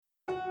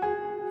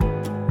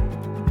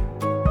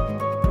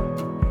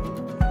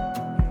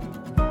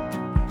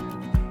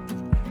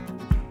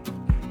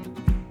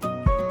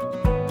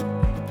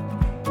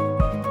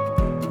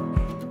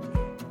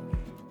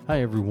Hi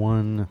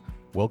everyone,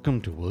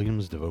 welcome to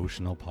William's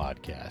Devotional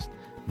Podcast.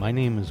 My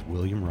name is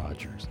William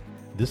Rogers.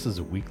 This is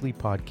a weekly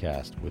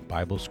podcast with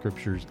Bible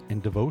scriptures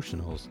and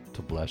devotionals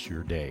to bless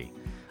your day.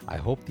 I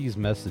hope these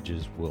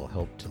messages will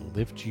help to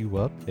lift you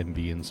up and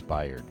be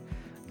inspired.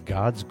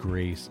 God's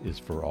grace is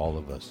for all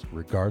of us,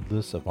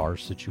 regardless of our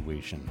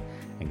situation,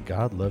 and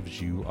God loves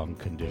you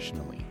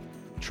unconditionally.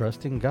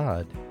 Trust in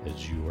God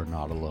as you are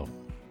not alone.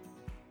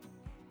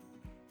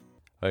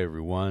 Hi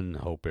everyone,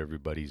 hope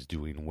everybody's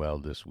doing well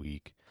this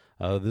week.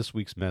 This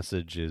week's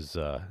message is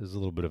a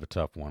little bit of a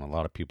tough one. A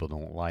lot of people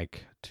don't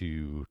like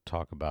to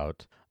talk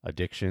about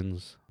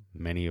addictions.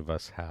 Many of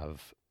us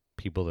have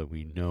people that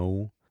we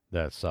know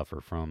that suffer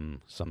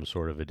from some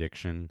sort of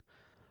addiction.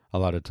 A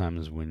lot of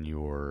times when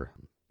you're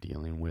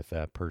dealing with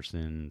that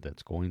person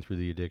that's going through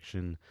the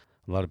addiction,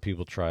 a lot of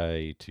people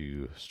try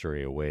to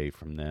stray away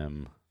from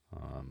them,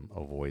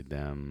 avoid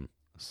them.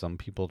 Some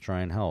people try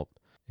and help.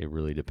 It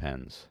really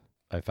depends.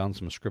 I found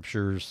some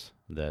scriptures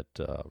that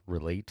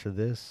relate to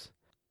this.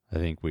 I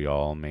think we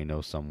all may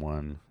know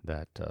someone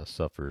that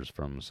suffers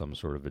from some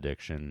sort of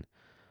addiction,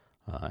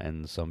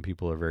 and some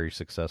people are very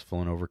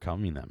successful in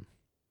overcoming them.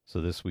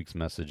 So this week's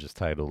message is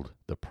titled,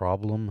 The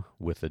Problem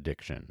with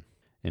Addiction.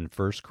 In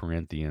 1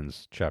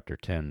 Corinthians chapter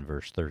 10,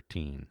 verse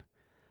 13,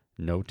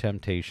 No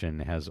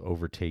temptation has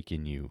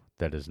overtaken you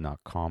that is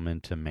not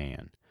common to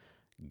man.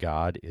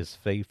 God is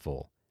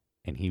faithful,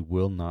 and he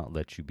will not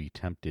let you be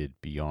tempted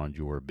beyond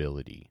your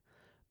ability.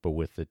 But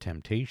with the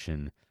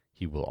temptation,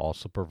 he will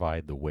also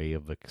provide the way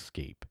of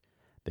escape,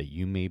 that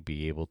you may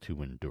be able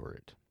to endure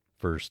it.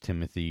 1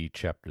 Timothy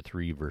chapter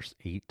 3, verse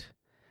 8,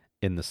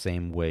 In the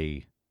same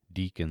way,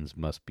 deacons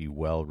must be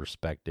well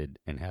respected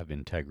and have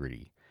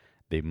integrity.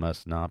 They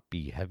must not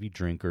be heavy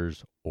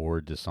drinkers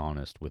or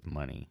dishonest with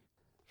money.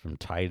 From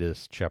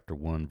Titus chapter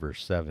 1,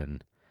 verse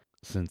 7,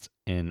 Since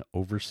an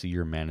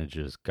overseer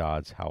manages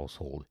God's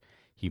household,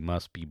 he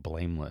must be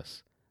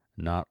blameless,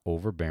 not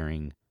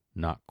overbearing,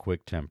 not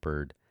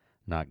quick-tempered,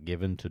 not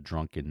given to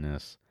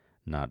drunkenness,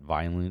 not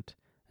violent,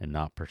 and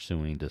not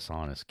pursuing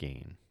dishonest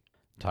gain.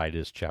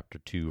 Titus chapter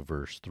 2,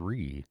 verse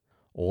 3,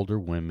 Older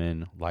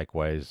women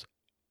likewise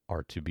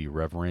are to be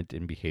reverent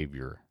in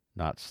behavior,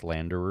 not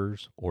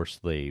slanderers or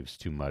slaves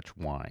to much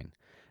wine.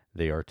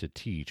 They are to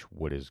teach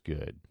what is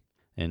good.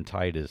 In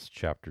Titus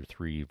chapter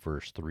 3,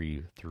 verse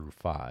 3 through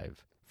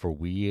 5, For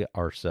we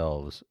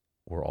ourselves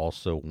were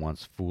also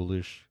once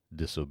foolish,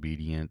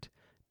 disobedient,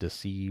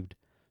 deceived,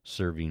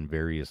 serving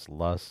various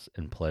lusts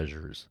and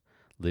pleasures,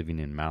 living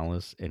in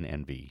malice and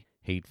envy,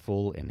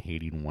 hateful and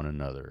hating one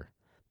another.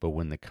 But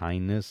when the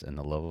kindness and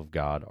the love of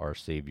God our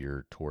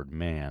Savior toward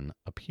man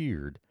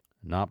appeared,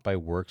 not by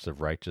works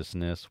of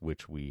righteousness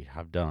which we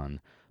have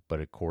done,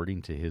 but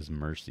according to his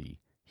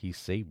mercy, he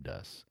saved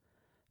us,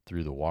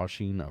 through the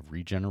washing of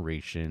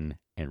regeneration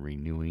and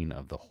renewing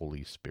of the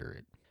Holy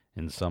Spirit.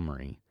 In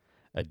summary,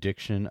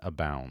 addiction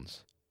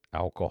abounds.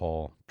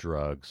 Alcohol,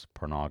 drugs,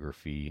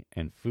 pornography,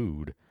 and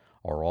food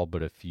are all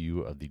but a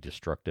few of the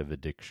destructive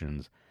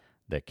addictions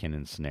that can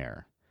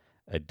ensnare.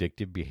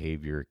 Addictive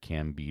behavior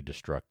can be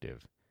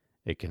destructive.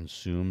 It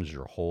consumes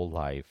your whole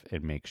life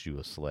and makes you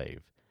a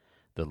slave.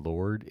 The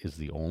Lord is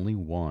the only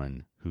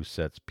one who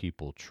sets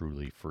people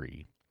truly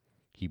free.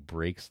 He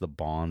breaks the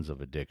bonds of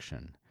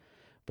addiction,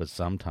 but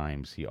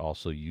sometimes he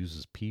also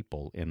uses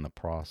people in the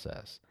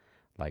process,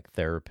 like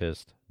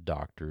therapists,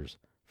 doctors,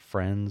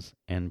 friends,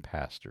 and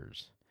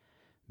pastors.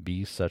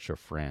 Be such a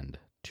friend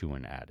to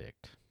an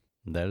addict.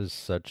 That is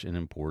such an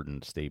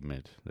important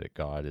statement that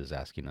God is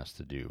asking us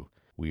to do.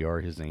 We are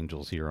his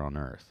angels here on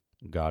earth.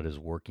 God is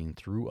working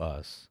through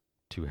us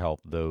to help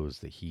those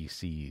that he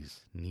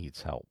sees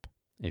needs help.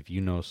 If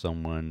you know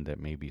someone that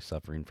may be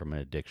suffering from an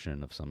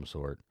addiction of some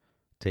sort,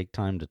 take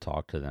time to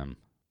talk to them.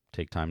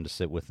 Take time to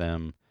sit with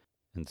them,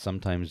 and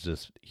sometimes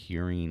just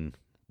hearing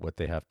what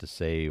they have to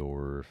say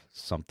or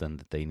something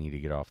that they need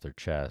to get off their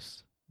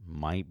chest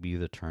might be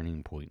the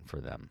turning point for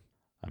them.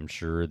 I'm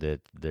sure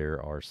that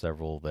there are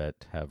several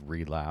that have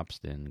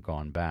relapsed and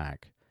gone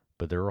back,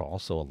 but there are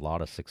also a lot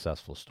of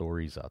successful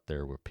stories out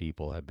there where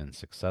people have been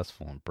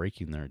successful in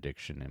breaking their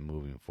addiction and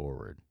moving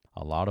forward.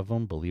 A lot of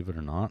them, believe it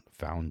or not,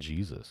 found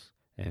Jesus,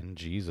 and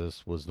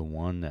Jesus was the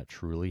one that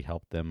truly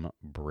helped them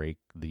break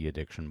the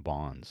addiction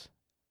bonds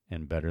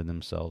and better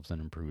themselves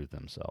and improve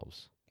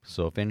themselves.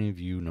 So if any of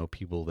you know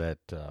people that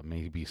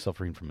may be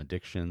suffering from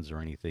addictions or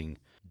anything,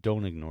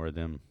 don't ignore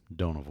them,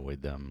 don't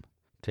avoid them.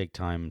 Take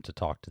time to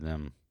talk to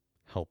them,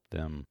 help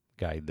them,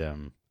 guide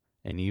them,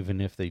 and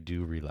even if they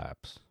do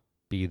relapse,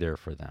 be there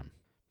for them.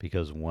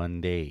 Because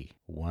one day,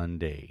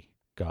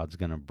 God's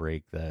going to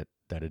break that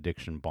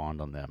addiction bond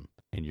on them,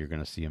 and you're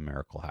going to see a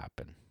miracle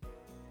happen.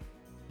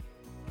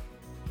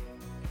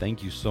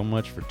 Thank you so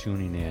much for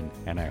tuning in,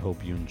 and I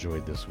hope you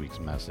enjoyed this week's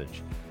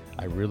message.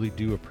 I really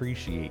do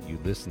appreciate you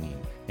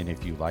listening, and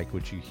if you like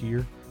what you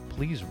hear,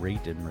 please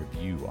rate and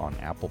review on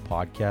Apple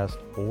Podcasts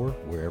or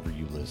wherever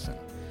you listen.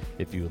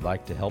 If you would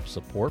like to help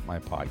support my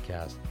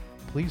podcast,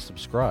 please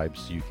subscribe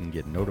so you can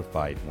get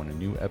notified when a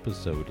new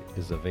episode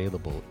is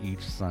available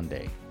each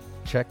Sunday.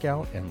 Check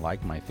out and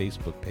like my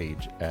Facebook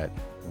page at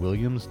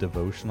Williams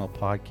Devotional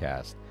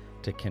Podcast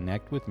to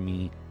connect with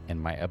me, and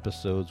my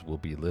episodes will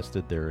be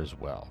listed there as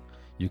well.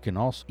 You can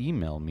also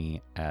email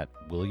me at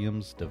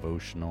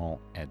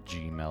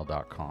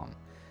williamsdevotional@gmail.com.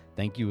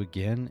 Thank you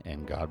again,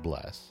 and God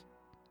bless.